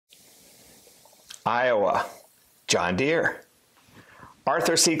Iowa, Johne Deere,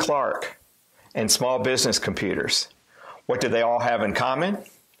 Arthur C. Clarke, and small business computers. What do they all have in common?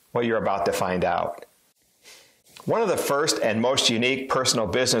 Well, you're about to find out. One of the first and most unique personal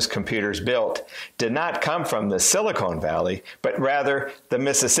business computers built did not come from the Silicon Valley, but rather the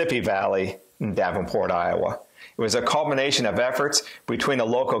Mississippi Valley in Davenport, Iowa. It was a culmination of efforts between a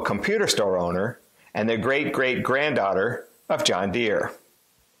local computer store owner and the great-great-granddaughter of Johne Deere.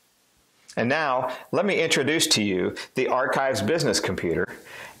 And now, let me introduce to you the Archives business computer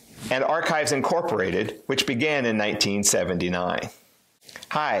and Archives Incorporated, which began in 1979.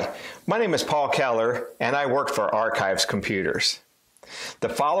 Hi, my name is Paul Keller, and I work for Archives Computers. The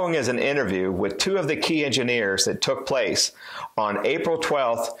following is an interview with two of the key engineers that took place on April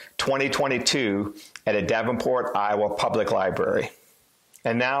 12, 2022 at a Davenport, Iowa public library.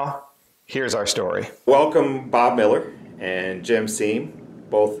 And now, here's our story. Welcome, Bob Miller and Jim Seam,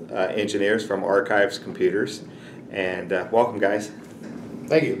 both engineers from Archives Computers. And welcome, guys.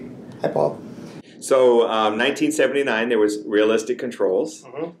 Thank you. Hi, Paul. So, 1979, there was Realistic Controls.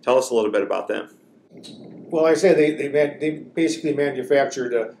 Mm-hmm. Tell us a little bit about them. Well, like I said, they basically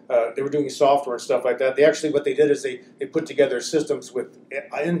manufactured, they were doing software and stuff like that. What they did is they put together systems with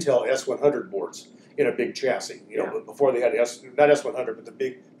Intel S100 boards in a big chassis. Before they had not S100, but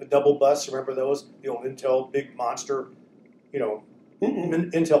the double bus, remember those? The old Intel big monster, Intel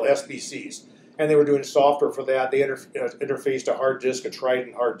SBCs. And they were doing software for that. They interfaced a hard disk, a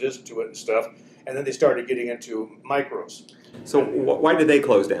Trident hard disk to it and stuff. And then they started getting into micros. So why did they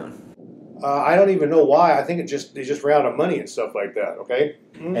close down? I don't even know why. I think they just ran out of money and stuff like that. Okay.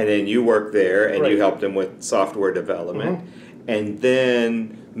 Mm-hmm. And then you worked there, and right. You helped them with software development. Mm-hmm. And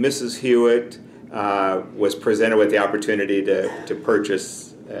then Mrs. Hewitt was presented with the opportunity to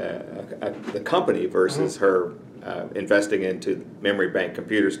purchase the company versus mm-hmm. her investing into Memory Bank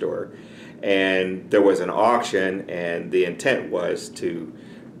Computer Store. And there was an auction, and the intent was to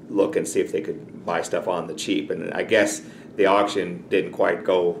look and see if they could buy stuff on the cheap. And I guess the auction didn't quite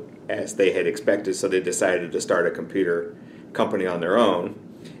go as they had expected, so they decided to start a computer company on their own.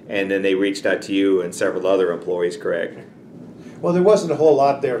 And then they reached out to you and several other employees, correct? Well, there wasn't a whole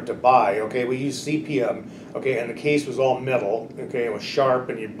lot there to buy, okay? We used CPM, okay, and the case was all metal, okay? It was sharp,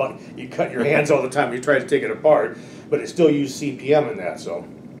 and you cut your hands all the time when you tried to take it apart, but it still used CPM in that, so.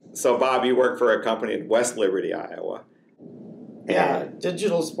 So, Bob, you work for a company in West Liberty, Iowa. Yeah,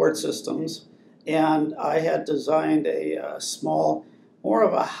 Digital Sports Systems, and I had designed a small, more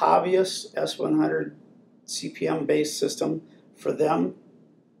of a hobbyist S100 CPM-based system for them.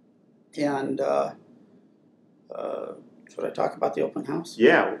 And should I talk about the open house?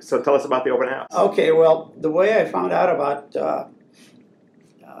 Yeah, so tell us about the open house. Okay, well, the way I found out about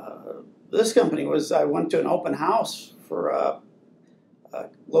this company was I went to an open house for a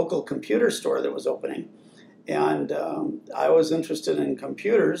local computer store that was opening. And I was interested in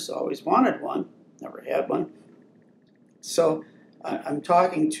computers, always wanted one, never had one. So I'm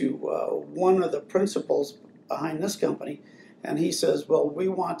talking to one of the principals behind this company, and he says, well, we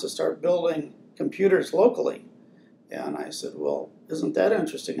want to start building computers locally. And I said, well, isn't that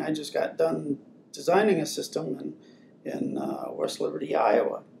interesting? I just got done designing a system in West Liberty,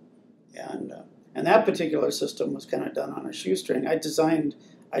 Iowa. And that particular system was kind of done on a shoestring. I designed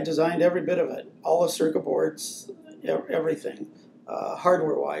every bit of it, all the circuit boards, everything,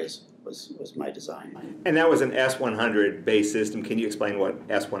 hardware-wise was my design. And that was an S100 based system. Can you explain what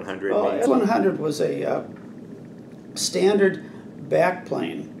S100 means? S100 was a standard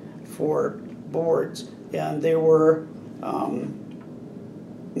backplane for boards, and they were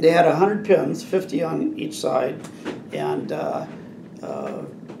they had 100 pins, 50 on each side, and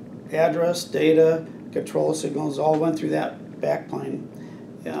address, data, control signals all went through that backplane.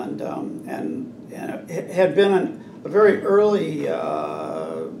 And it had been a very early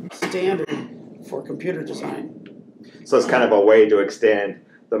standard for computer design. So it's kind of a way to extend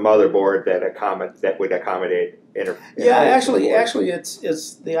the motherboard that would accommodate Yeah, actually,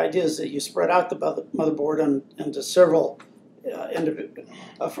 it's the idea is that you spread out the motherboard into several individual.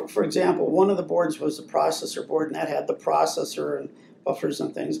 For example, one of the boards was the processor board, and that had the processor and buffers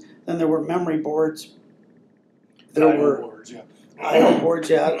and things. Then there were memory boards. There were boards, yeah. I/O boards,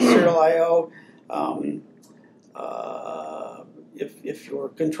 yeah, serial I/O. If you were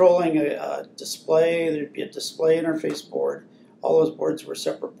controlling a display, there'd be a display interface board. All those boards were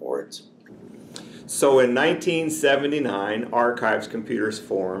separate boards. So in 1979, Archives Computers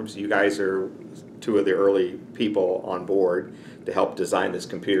forms. You guys are two of the early people on board to help design this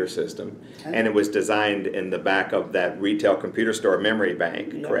computer system. Okay. And it was designed in the back of that retail computer store memory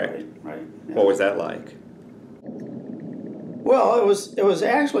bank, correct? Right. Yeah. What was that like? Well, it was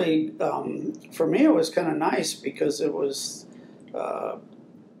actually for me it was kind of nice because it was I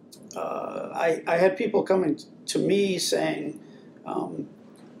had people coming to me saying,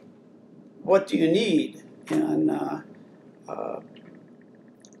 "What do you need?" And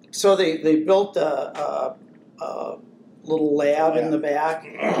so they built a little lab in the back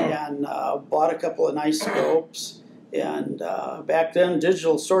and bought a couple of nice scopes. And back then,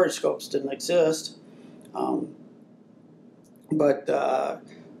 digital storage scopes didn't exist. But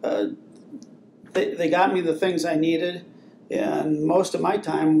they got me the things I needed, and most of my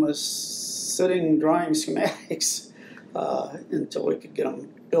time was sitting drawing schematics until we could get them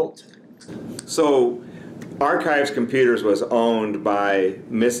built. So, Archives Computers was owned by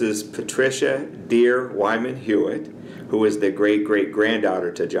Mrs. Patricia Deere Wyman Hewitt, who is the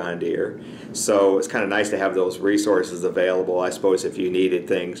great-great-granddaughter to John Deere. So it's kind of nice to have those resources available. I suppose if you needed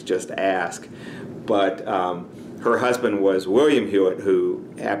things, just ask. But her husband was William Hewitt, who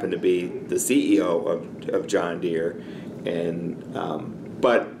happened to be the CEO of John Deere. And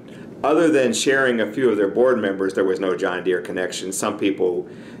but other than sharing a few of their board members, there was no John Deere connection. Some people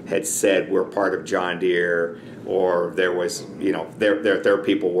had said we're part of John Deere, or there was, you know, their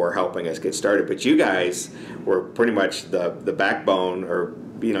people were helping us get started. But you guys were pretty much the backbone, or,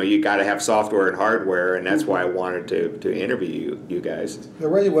 you know, you got to have software and hardware, and that's why I wanted to interview you guys. There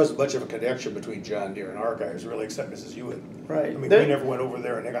really wasn't much of a connection between John Deere and Archives, really, except Mrs. Hewitt. Right. I mean, we never went over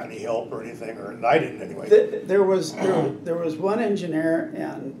there and they got any help or anything, or I didn't anyway. There was one engineer,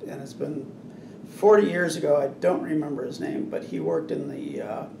 and it's been 40 years ago. I don't remember his name, but he worked in the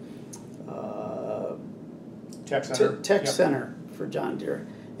Tech Center for John Deere,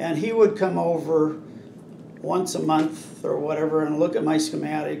 and he would come over once a month or whatever and look at my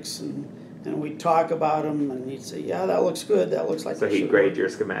schematics, and we'd talk about them, and he'd say, "Yeah, that looks good. That looks like." So he'd grade your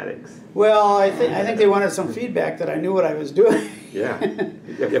schematics. Well, I think they wanted some feedback that I knew what I was doing. Yeah.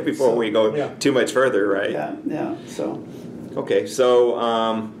 Before we go too much further, right? Yeah. So. Okay,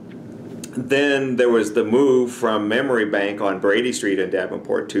 so then there was the move from Memory Bank on Brady Street in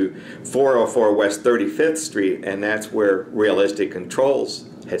Davenport to 404 West 35th Street, and that's where Realistic Controls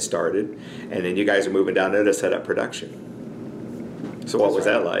had started. And then you guys are moving down there to set up production. So what was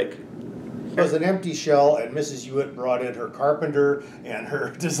that like? It was an empty shell, and Mrs. Hewitt brought in her carpenter and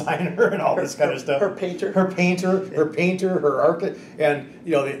her designer and all this kind of stuff. Her painter, her architect, and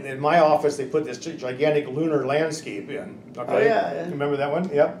you know, in my office they put this gigantic lunar landscape in. Okay, oh, yeah. Remember that one?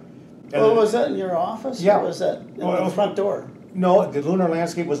 Yep. And well, was that in your office? Yeah. Or was that in the front door? No, the lunar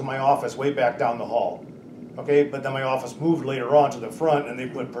landscape was in my office, way back down the hall. Okay, but then my office moved later on to the front, and they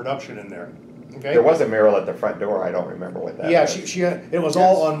put production in there. Okay. There was a mural at the front door. I don't remember what that was. Yeah, she had it was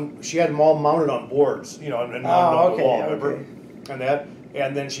all on. She had them all mounted on boards, you know, and mounted on the wall. Remember?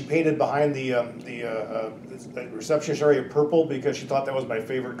 And then she painted behind the receptionist area purple because she thought that was my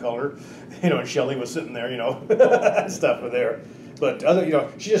favorite color, you know. And Shelley was sitting there, you know, stuff with there. But other, you know,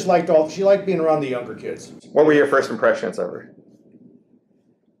 she liked being around the younger kids. What were your first impressions of her?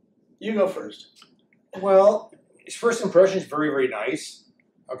 You go first. Well, his first impression is very, very nice.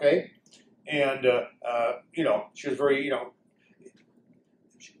 Okay. And, you know, she was very, you know,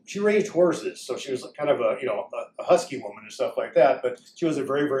 she raised horses, so she was kind of a, you know, a husky woman and stuff like that, but she was a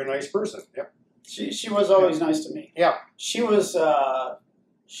very, very nice person. Yeah. She was always nice to me. Yeah. She was a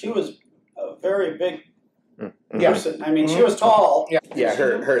very big person. I mean, she was tall. Yeah. Yeah,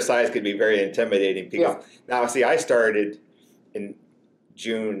 her size could be very intimidating. Because now, see, I started in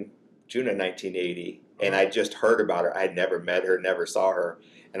June of 1980, and I just heard about her. I'd never met her, never saw her.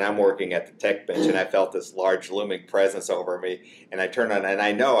 And I'm working at the tech bench, and I felt this large looming presence over me. And I turned on, and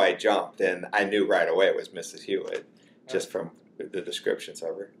I know I jumped, and I knew right away it was Mrs. Hewitt, just from the descriptions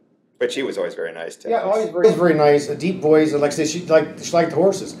of her. But she was always very nice, too. Yeah, always very nice. A deep voice, and like I say, she liked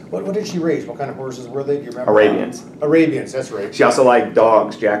horses. What did she raise? What kind of horses were they? Do you remember? Arabians. Arabians, that's right. She also liked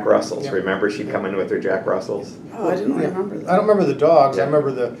dogs, Jack Russells. Yeah. Remember, she'd come in with her Jack Russells. Oh, I didn't remember that. I don't remember the dogs. I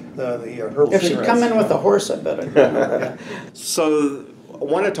remember the Herbal If she'd come in with a horse, I bet I'd remember. So, I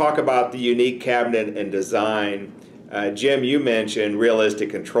want to talk about the unique cabinet and design. Jim, you mentioned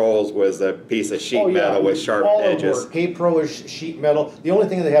Realistic Controls was a piece of sheet metal with sharp edges. K-Pro is sheet metal. The only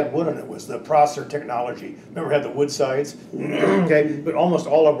thing that had wood on it was the processor technology. Remember, it had the wood sides? Okay, but almost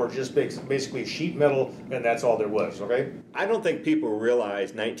all of them were just basically sheet metal, and that's all there was, okay? I don't think people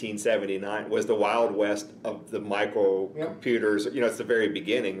realize 1979 was the Wild West of the microcomputers. You know, it's the very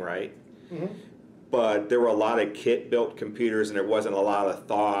beginning, right? Mm-hmm. But there were a lot of kit-built computers, and there wasn't a lot of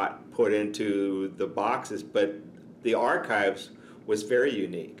thought put into the boxes, but the Archives was very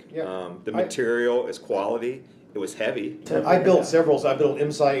unique. Yeah. The material is quality. it was heavy. I built several. I built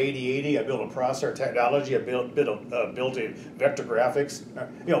MSI 8080. I built a processor technology. I built a vector graphics.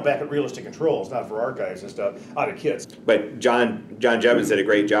 Back at Realistic Controls, not for archives and stuff, out of kits. But John Jevons did a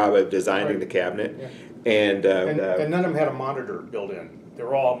great job of designing the cabinet, yeah. And none of them had a monitor built in. They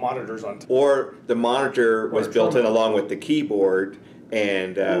were all monitors on. Or the monitor was built in along with the keyboard,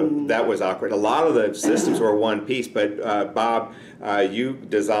 and that was awkward. A lot of the systems were one piece, but Bob, you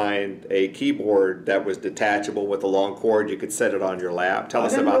designed a keyboard that was detachable with a long cord. You could set it on your lap. Tell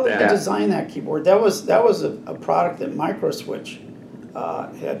us about that. I didn't design that keyboard. That was a product that Microswitch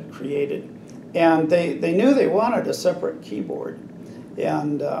had created, and they knew they wanted a separate keyboard,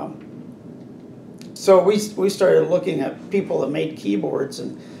 and so we started looking at people that made keyboards,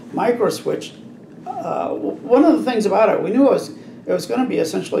 and Microswitch. One of the things about it, we knew it was going to be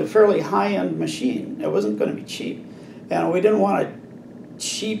essentially a fairly high-end machine. It wasn't going to be cheap, and we didn't want a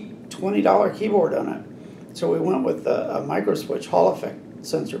cheap $20 keyboard on it. So we went with a Microswitch Hall effect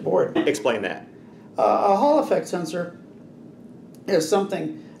sensor board. Explain that. A Hall effect sensor is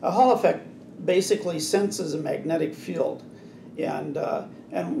something. A Hall effect basically senses a magnetic field,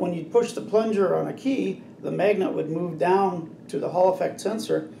 and when you push the plunger on a key, the magnet would move down to the Hall effect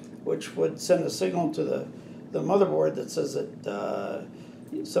sensor, which would send a signal to the motherboard that says that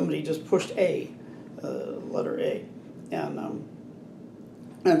somebody just pushed letter A, and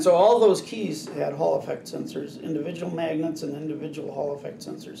so all those keys had Hall effect sensors, individual magnets and individual Hall effect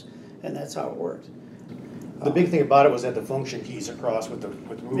sensors, and that's how it worked. The big thing about it was that the function keys across with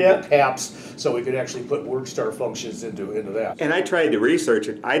movable caps, so we could actually put WordStar functions into that. And I tried to research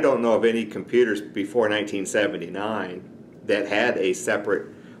it. I don't know of any computers before 1979 that had a separate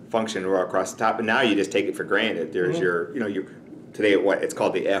function row across the top, and now you just take it for granted. There's your today it's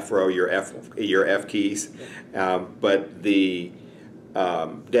called the F row, your F keys, but the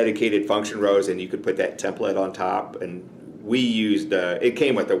dedicated function rows, and you could put that template on top. And we used it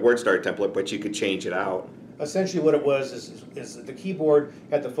came with the WordStar template, but you could change it out. Essentially what it was is that the keyboard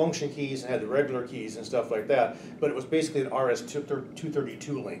had the function keys and had the regular keys and stuff like that, but it was basically an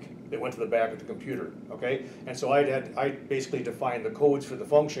RS-232 link that went to the back of the computer, okay? And so I basically defined the codes for the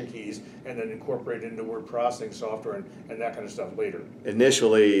function keys and then incorporated into word processing software and that kind of stuff later.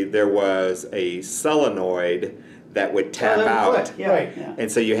 Initially, there was a solenoid that would tap out, right?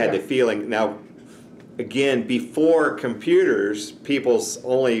 And so you had the feeling. Now, again, before computers, people's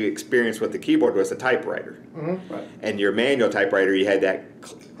only experience with the keyboard was the typewriter. Right. And your manual typewriter, you had that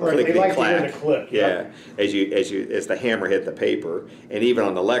clickety clack. Click. Yeah, as the hammer hit the paper, and even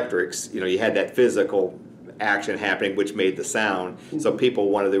on the electrics, you had that physical action happening, which made the sound. So people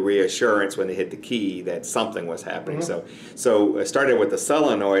wanted the reassurance when they hit the key that something was happening. So it started with the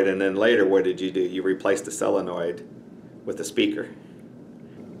solenoid, and then later, what did you do? You replaced the solenoid with the speaker.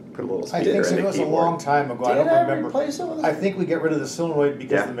 Put a little speaker I think in the it was keyboard. a long time ago. I don't remember. Replace it with I think we got rid of the solenoid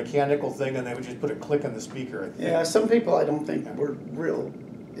because Yeah. of the mechanical thing, and they would just put a click on the speaker. I think. Yeah, some people I don't think were real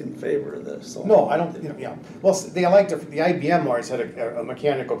in favor of this. So. No, I don't. Yeah. Well, they liked the IBM always had a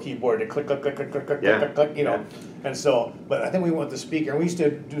mechanical keyboard. It click, click, click, click, click, click, click, click. And so, but I think we went with the speaker. And we used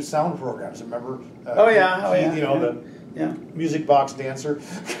to do sound programs. Remember? The music box dancer.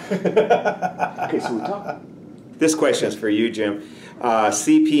 Okay, so we talk. This question is for you, Jim.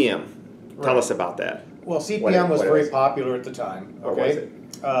 CPM. Tell us about that. Well, CPM was very popular at the time. Okay. What was it?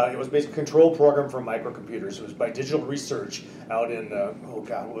 It was basically a control program for microcomputers. It was by Digital Research out in,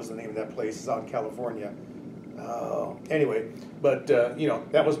 what was the name of that place? It's out in California. Anyway, but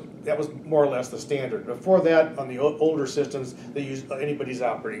that was more or less the standard. Before that, on the older systems, they used anybody's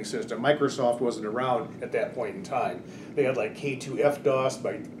operating system. Microsoft wasn't around at that point in time. They had like K2FDOS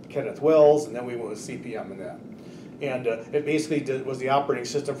by Kenneth Wells, and then we went with CPM and that. And it basically was the operating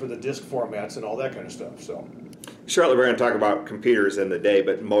system for the disk formats and all that kind of stuff. So. Shortly, we're going to talk about computers in the day,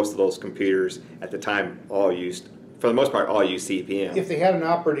 but most of those computers at the time all used, for the most part, all used CPM. If they had an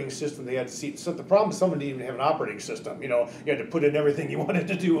operating system, they had to see. So the problem is someone didn't even have an operating system. You had to put in everything you wanted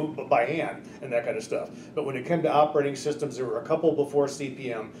to do by hand and that kind of stuff. But when it came to operating systems, there were a couple before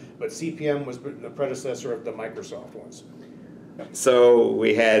CPM, but CPM was the predecessor of the Microsoft ones. So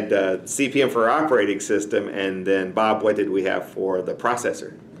we had CPM for operating system, and then Bob, what did we have for the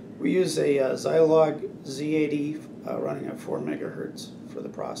processor? We use a Zilog Z80 running at 4 megahertz for the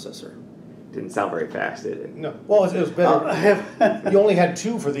processor. Didn't sound very fast, did it? No. Well, it was better. You only had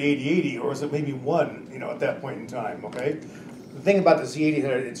 2 for the 8080, or was it maybe 1? At that point in time. Okay. The thing about the Z80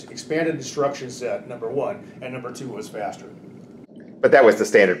 had its expanded instruction set, number 1, and number 2 was faster. But that was the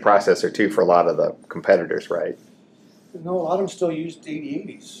standard processor too for a lot of the competitors, right? No, a lot of them still used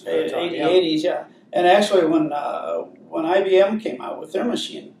 8080s. 8080s, yeah. And actually, when IBM came out with their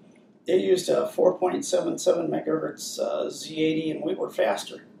machine, They used a 4.77 megahertz Z80, and we were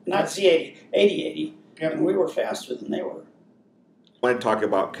faster. Not Z80, 8080, Yep. and we were faster than they were. When talking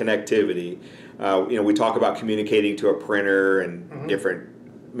about connectivity, we talk about communicating to a printer and different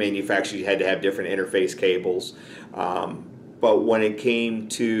manufacturers. You had to have different interface cables. But when it came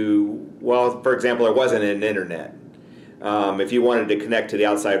to, well, for example, there wasn't an internet. If you wanted to connect to the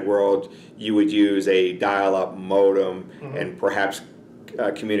outside world, you would use a dial-up modem and perhaps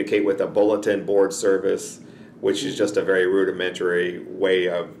communicate with a bulletin board service, which is just a very rudimentary way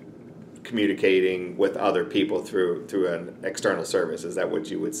of communicating with other people through an external service. Is that what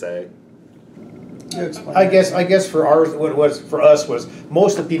you would say? I guess for ours, what it was for us was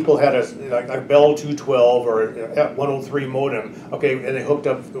most of the people had a Bell 212 or a 103 modem, okay, and they hooked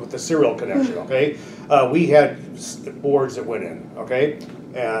up with the serial connection, okay. We had boards that went in, okay,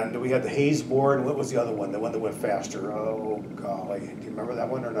 and we had the Hayes board. And what was the other one? The one that went faster. Oh golly, do you remember that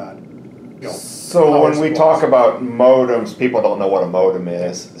one or not? So when we talk about modems, people don't know what a modem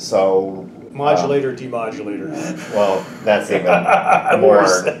is. So modulator, demodulator. Well, that's even more.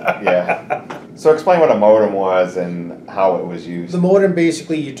 Yeah. So explain what a modem was and how it was used. The modem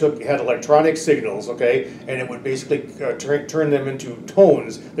basically you had electronic signals, okay, and it would basically turn them into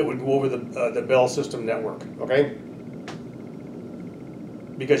tones that would go over the Bell system network, okay.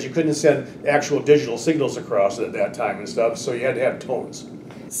 Because you couldn't send actual digital signals across at that time and stuff, so you had to have tones.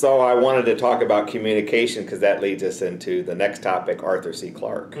 So I wanted to talk about communication because that leads us into the next topic, Arthur C.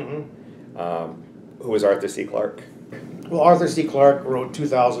 Clarke. Who was Arthur C. Clarke? Well, Arthur C. Clarke wrote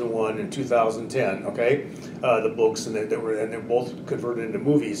 2001 and 2010, okay, the books, and they're both converted into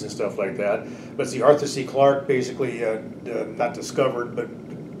movies and stuff like that. But see, Arthur C. Clarke basically not discovered, but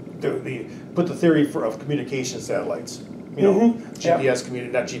put the theory of communication satellites. GPS,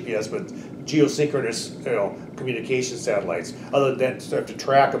 not GPS, but geosynchronous, communication satellites. Other than to have to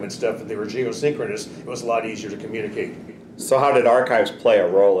track them and stuff, if they were geosynchronous, it was a lot easier to communicate. So how did archives play a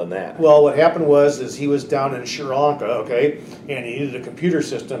role in that? Well, what happened was he was down in Sri Lanka, okay, and he needed a computer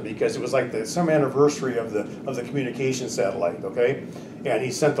system because it was like some anniversary of the communication satellite, okay, and he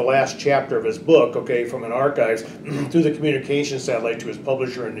sent the last chapter of his book, okay, from an archives through the communication satellite to his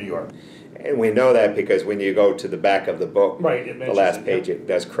publisher in New York. And we know that because when you go to the back of the book, right, the last page, it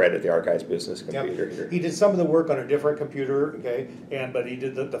does credit the Archives business computer. Yep. He did some of the work on a different computer, okay, but he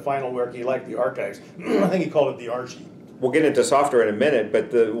did the final work. He liked the archives. I think he called it the Archie. We'll get into software in a minute,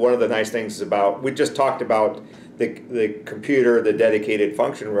 but one of the nice things is we just talked about the computer, the dedicated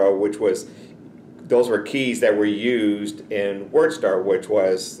function row, which was, those were keys that were used in WordStar, which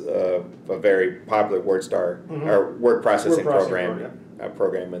was a very popular WordStar or word processing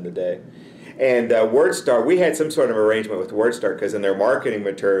program in the day. And WordStar, we had some sort of arrangement with WordStar because in their marketing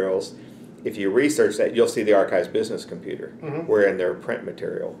materials, if you research that, you'll see the Archives business computer. We're in their print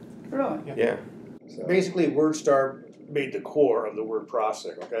material. Really? Yeah. So basically, WordStar made the core of the word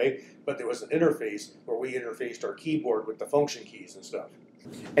processing, okay? But there was an interface where we interfaced our keyboard with the function keys and stuff.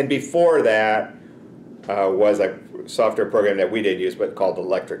 And before that was a software program that we didn't use, but called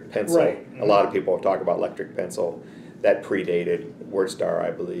Electric Pencil. Right. A lot of people talk about Electric Pencil. That predated WordStar, I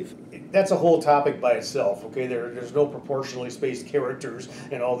believe. That's a whole topic by itself, okay? There's no proportionally spaced characters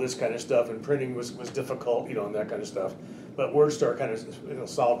and all this kind of stuff, and printing was difficult, and that kind of stuff. But WordStar kind of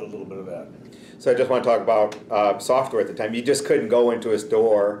solved a little bit of that. So I just want to talk about software at the time. You just couldn't go into a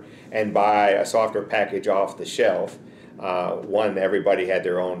store and buy a software package off the shelf. Everybody had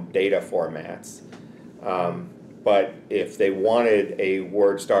their own data formats. But if they wanted a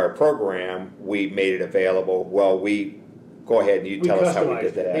WordStar program, we made it available. Well, go ahead and you tell us how we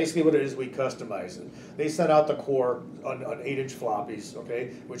did that. Basically what it is, we customized it. They sent out the core on 8-inch floppies,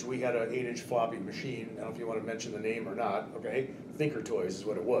 okay, which we had an 8-inch floppy machine. I don't know if you want to mention the name or not, okay. Thinker Toys is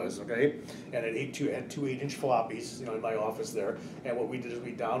what it was, okay. And it had two 8-inch floppies, in my office there. And what we did is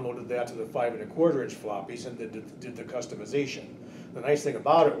we downloaded that to the 5 1/4-inch floppies and did the customization. The nice thing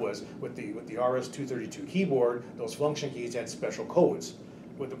about it was with the RS-232 keyboard, those function keys had special codes.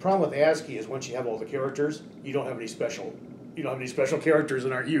 But the problem with ASCII is once you have all the characters, you don't have any special characters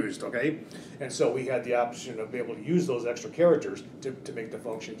that aren't used, okay? And so we had the option of being able to use those extra characters to make the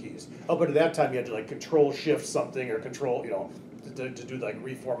function keys. Oh, but at that time you had to control shift something or control, to do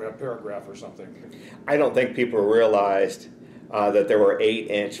reformat a paragraph or something. I don't think people realized that there were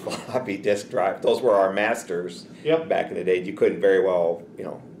 8-inch floppy disk drives. Those were our masters back in the day. You couldn't very well,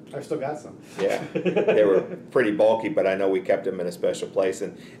 I've still got some. Yeah, they were pretty bulky, but I know we kept them in a special place,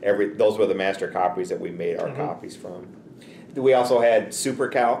 and those were the master copies that we made our copies from. We also had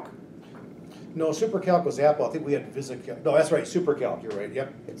SuperCalc. No, SuperCalc was Apple. I think we had VisiCalc. No, that's right, SuperCalc. You're right.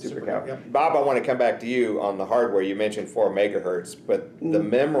 Yep. SuperCalc. Yep. Bob, I want to come back to you on the hardware. You mentioned 4 megahertz, but the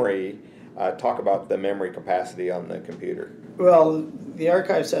memory. Talk about the memory capacity on the computer. Well, the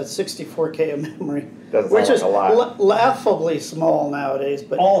archives had 64K of memory, Doesn't which sound is like a lot. laughably small nowadays.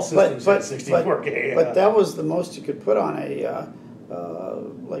 But All systems had 64K. Yeah. But that was the most you could put on a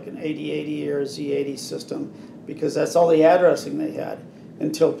like an 8080 or a Z80 system, because that's all the addressing they had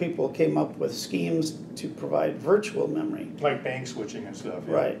until people came up with schemes to provide virtual memory. Like bank switching and stuff.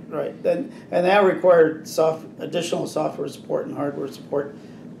 Yeah. Right. And that required additional software support and hardware support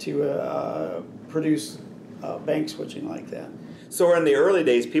to produce bank switching like that. So in the early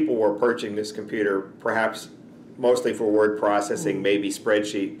days, people were purchasing this computer perhaps mostly for word processing, maybe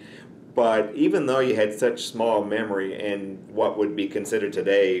spreadsheet. But even though you had such small memory and what would be considered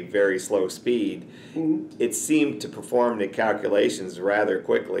today very slow speed, it seemed to perform the calculations rather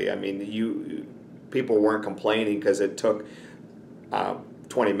quickly. I mean, people weren't complaining because it took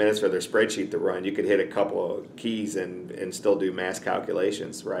 20 minutes for their spreadsheet to run. You could hit a couple of keys and still do mass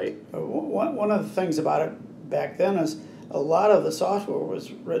calculations, right? One of the things about it back then is a lot of the software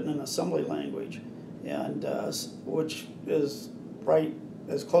was written in assembly language, and which is right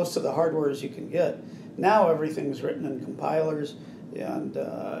as close to the hardware as you can get. Now everything's written in compilers, and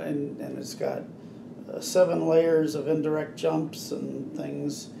it's got 7 layers of indirect jumps and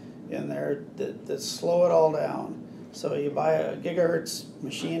things in there that slow it all down. So you buy a gigahertz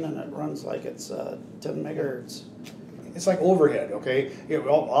machine and it runs like it's 10 megahertz. It's like overhead, okay?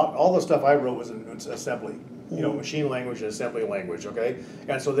 All the stuff I wrote was in assembly. You know, machine language and assembly language, okay?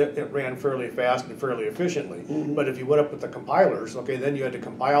 And so it ran fairly fast and fairly efficiently. But if you went up with the compilers, okay, then you had to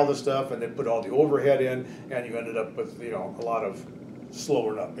compile the stuff and then put all the overhead in, and you ended up with, you know, a lot of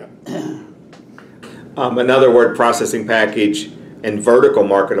slower up. Yeah. Another word processing package and vertical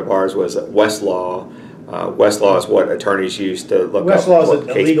market of ours was Westlaw. Westlaw is what attorneys use to look up Westlaw is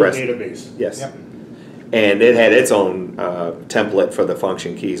a case legal precedent. database. Yes. Yep. And it had its own template for the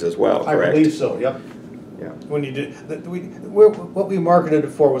function keys as well, correct? I believe so, yep. Yeah. When you did, what we marketed it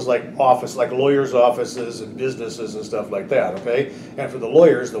for was like lawyers' offices and businesses and stuff like that, okay? And for the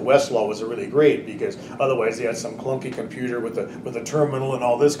lawyers, the Westlaw was really great, because otherwise they had some clunky computer with a terminal and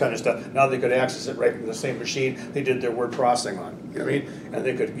all this kind of stuff. Now they could access it right from the same machine they did their word processing on. You know what I mean? And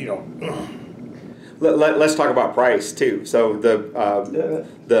they could, you know. Let's talk about price too. So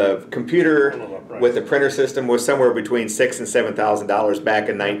the computer with the printer system was somewhere between $6,000 and $7,000 back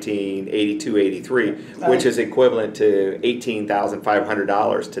in 1982, 83, which is equivalent to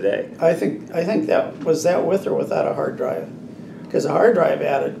 $18,500 today. I think that was that with or without a hard drive, because a hard drive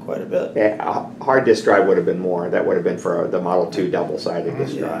added quite a bit. Yeah, a hard disk drive would have been more. That would have been for the Model 2 double-sided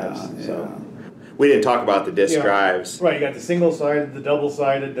disk drives. So. We didn't talk about the disk drives. Right, you got the single-sided, the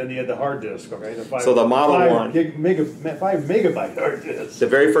double-sided, then you had the hard disk, okay? So the Model 1... 5 megabyte hard disk. The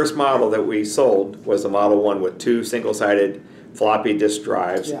very first model that we sold was the Model 1 with 2 single-sided floppy disk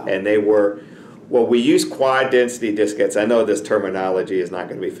drives, and they were... Well, we use quad-density diskettes. I know this terminology is not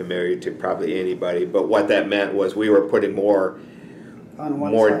going to be familiar to probably anybody, but what that meant was we were putting more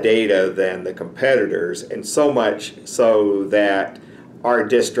data than the competitors, and so much so that our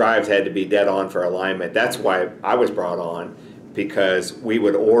disk drives had to be dead on for alignment. That's why I was brought on, because we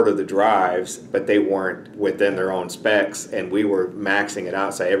would order the drives, but they weren't within their own specs, and we were maxing it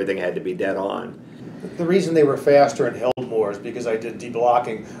out, so everything had to be dead on. The reason they were faster and held more is because I did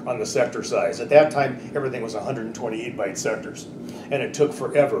deblocking on the sector size. At that time, everything was 128 byte sectors, and it took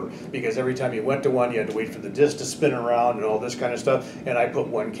forever, because every time you went to one, you had to wait for the disk to spin around and all this kind of stuff, and I put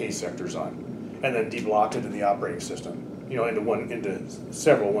 1K sectors on, and then deblocked it in the operating system. You know, into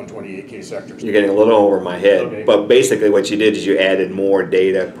several 128K sectors. You're getting a little over my head, okay. But basically what you did is you added more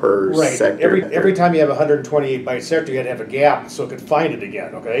data per sector. Every time you have a 128 byte sector, you had to have a gap so it could find it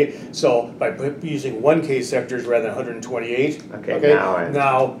again, okay? So by using 1K sectors rather than 128,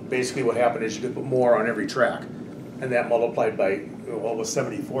 now basically what happened is you could put more on every track. And that multiplied by, well, it was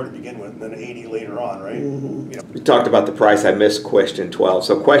 74 to begin with, and then 80 later on, right? You know. We talked about the price. I missed question 12.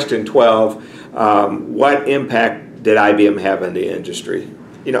 So question 12, what impact did IBM have in the industry?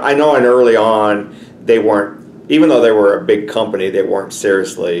 You know, I know early on they weren't, even though they were a big company, they weren't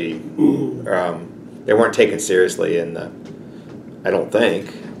seriously, they weren't taken seriously in the, I don't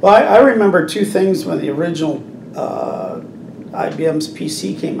think. Well, I remember 2 things when the original IBM's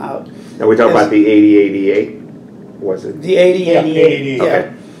PC came out. Now we talk about the 8088, was it? The 8088, yeah.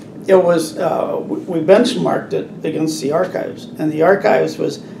 Okay. It was, we benchmarked it against the archives, and the archives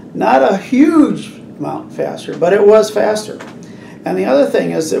was not a huge amount faster, but it was faster. And the other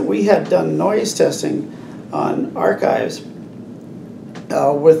thing is that we had done noise testing on archives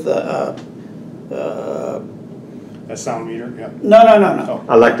with A sound meter, yeah. No.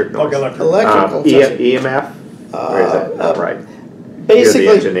 Electric noise. Okay, electric. Electrical testing. EMF? Or is that not right? Basically,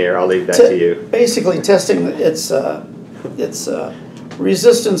 You're the engineer. I'll leave that to you. Basically, testing its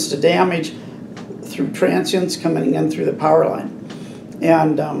resistance to damage through transients coming in through the power line,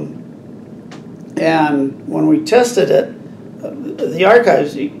 and when we tested it, the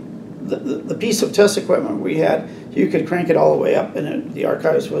archives, the piece of test equipment we had, you could crank it all the way up, and the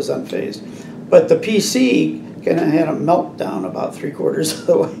archives was unfazed, but the PC kind of had a meltdown about 3/4 of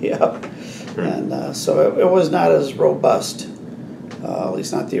the way up, and so it was not as robust. At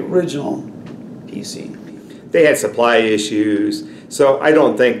least not the original PC. They had supply issues, so I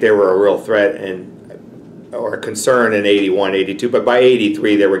don't think they were a real threat or a concern in 81, 82, but by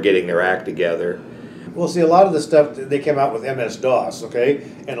 83 they were getting their act together. Well, see, a lot of the stuff, they came out with MS-DOS, okay?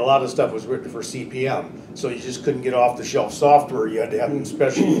 And a lot of stuff was written for CPM. So you just couldn't get off-the-shelf software. You had to have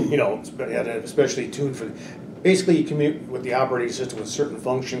special, you had to have especially tuned for. Basically, you communicate with the operating system with certain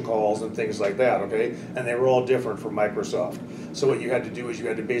function calls and things like that, okay? And they were all different from Microsoft. So what you had to do is you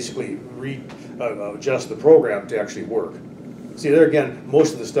had to basically adjust the program to actually work. See, there again,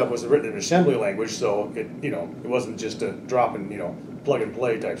 most of the stuff was written in assembly language, so it wasn't just a drop and plug and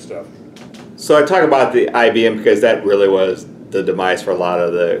play type stuff. So I talk about the IBM because that really was the demise for a lot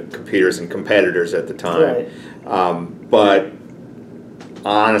of the computers and competitors at the time. Right. But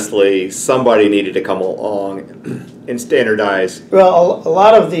honestly, somebody needed to come along and standardize. Well, a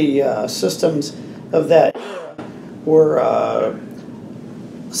lot of the systems of that era were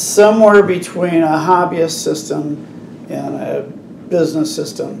somewhere between a hobbyist system and a business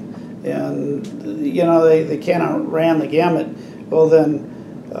system, and they kind of ran the gamut. Well, then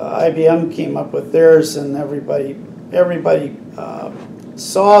IBM came up with theirs, and everybody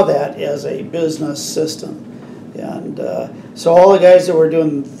saw that as a business system, and so all the guys that were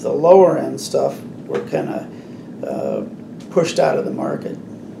doing the lower end stuff were kind of pushed out of the market.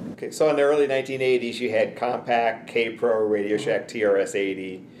 Okay, so in the early 1980s, you had Compaq, K-Pro, Radio Shack,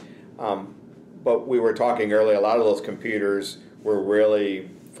 TRS-80. But we were talking earlier, a lot of those computers were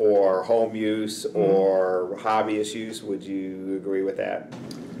really for home use or hobbyist use. Would you agree with that?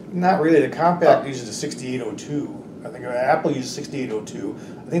 Not really. The Compaq uses a 6802. I think Apple uses 6802.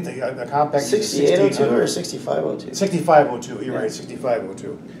 I think the Compaq uses 6802 or 6502? 6502. You're right,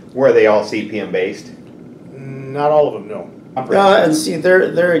 6502. Were they all CPM based? Not all of them, no. And see,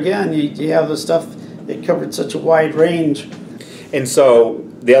 there again, you have the stuff that covered such a wide range. And so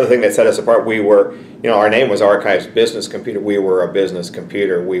the other thing that set us apart, we were, our name was Archives Business Computer. We were a business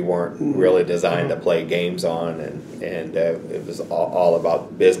computer. We weren't really designed to play games on, and it was all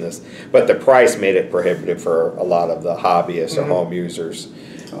about business. But the price made it prohibitive for a lot of the hobbyists or home users.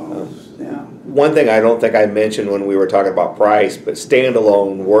 One thing I don't think I mentioned when we were talking about price, but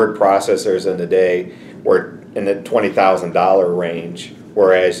standalone word processors in the day were in the $20,000 range,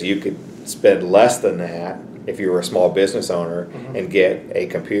 whereas you could spend less than that if you were a small business owner and get a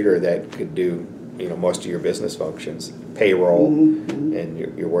computer that could do most of your business functions, payroll and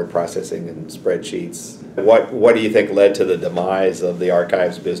your word processing and spreadsheets. What do you think led to the demise of the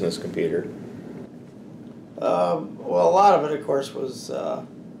Archives business computer? Well, a lot of it, of course, was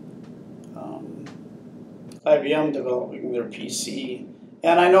IBM developing their PC,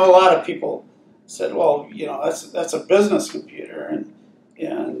 and I know a lot of people said, "Well, that's a business computer,"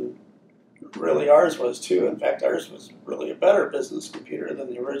 and really ours was too. In fact, ours was really a better business computer than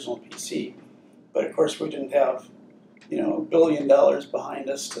the original PC. But of course, we didn't have, $1 billion behind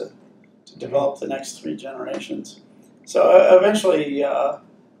us to develop the next 3 generations. So eventually,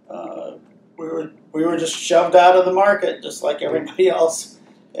 we were just shoved out of the market, just like everybody else.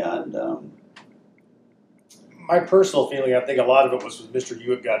 And my personal feeling, I think a lot of it was when Mr.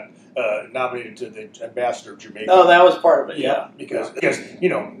 Hewitt got nominated to the ambassador of Jamaica. Oh, that was part of it, yeah. Because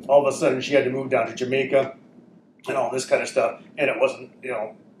all of a sudden she had to move down to Jamaica and all this kind of stuff, and it wasn't,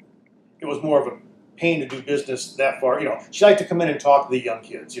 it was more of a pain to do business that far. She liked to come in and talk to the young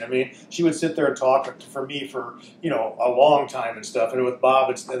kids. You know what I mean? She would sit there and talk for me for a long time and stuff, and with Bob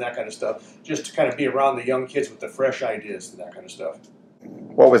and that kind of stuff, just to kind of be around the young kids with the fresh ideas and that kind of stuff.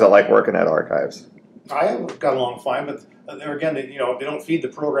 What was it like working at Archives? I got along fine, but there again, they don't feed the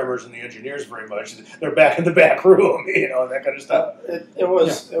programmers and the engineers very much. They're back in the back room, that kind of stuff. It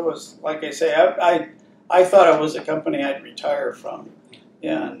was like I say, I thought it was a company I'd retire from,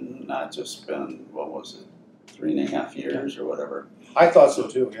 and not just spend 3.5 years or whatever. I thought so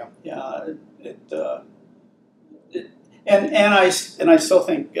too. Yeah. Yeah. And I still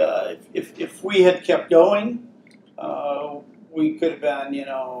think if we had kept going, we could have been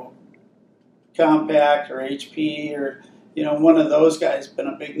Compaq or HP or one of those guys been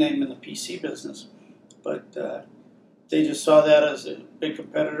a big name in the PC business, but they just saw that as a big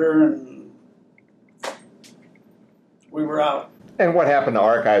competitor, and we were out. And what happened to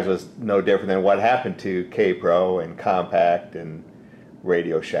archives was no different than what happened to K-Pro and Compact and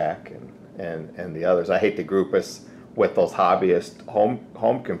Radio Shack and the others. I hate to group us with those hobbyist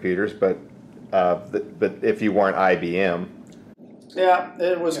home computers, but if you weren't IBM, yeah,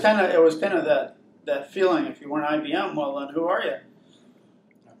 it was kind of that feeling. If you weren't IBM, well, then who are you?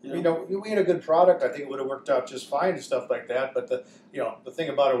 We had a good product. I think it would have worked out just fine and stuff like that. But the thing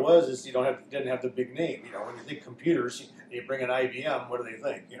about it is you didn't have the big name. When you think computers, you bring an IBM. What do they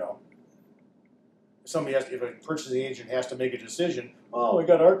think? If a purchasing agent has to make a decision, oh, we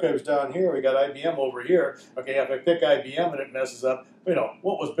got archives down here, we got IBM over here. Okay, if I pick IBM and it messes up,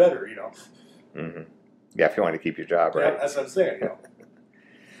 what was better? Mm-hmm. Yeah, if you want to keep your job, right? Yeah, that's what I'm saying.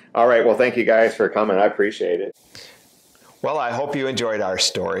 All right. Well, thank you guys for coming. I appreciate it. Well, I hope you enjoyed our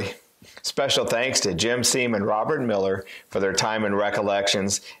story. Special thanks to Jim Seam and Robert Miller for their time and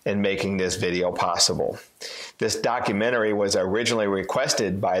recollections in making this video possible. This documentary was originally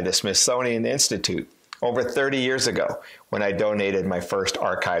requested by the Smithsonian Institute over 30 years ago when I donated my first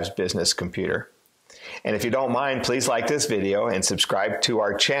archives business computer. And if you don't mind, please like this video and subscribe to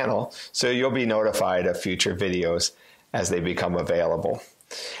our channel so you'll be notified of future videos as they become available.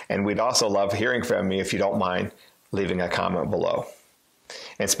 And we'd also love hearing from you if you don't mind leaving a comment below.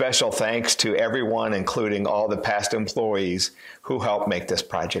 And special thanks to everyone, including all the past employees who helped make this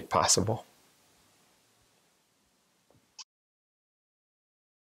project possible.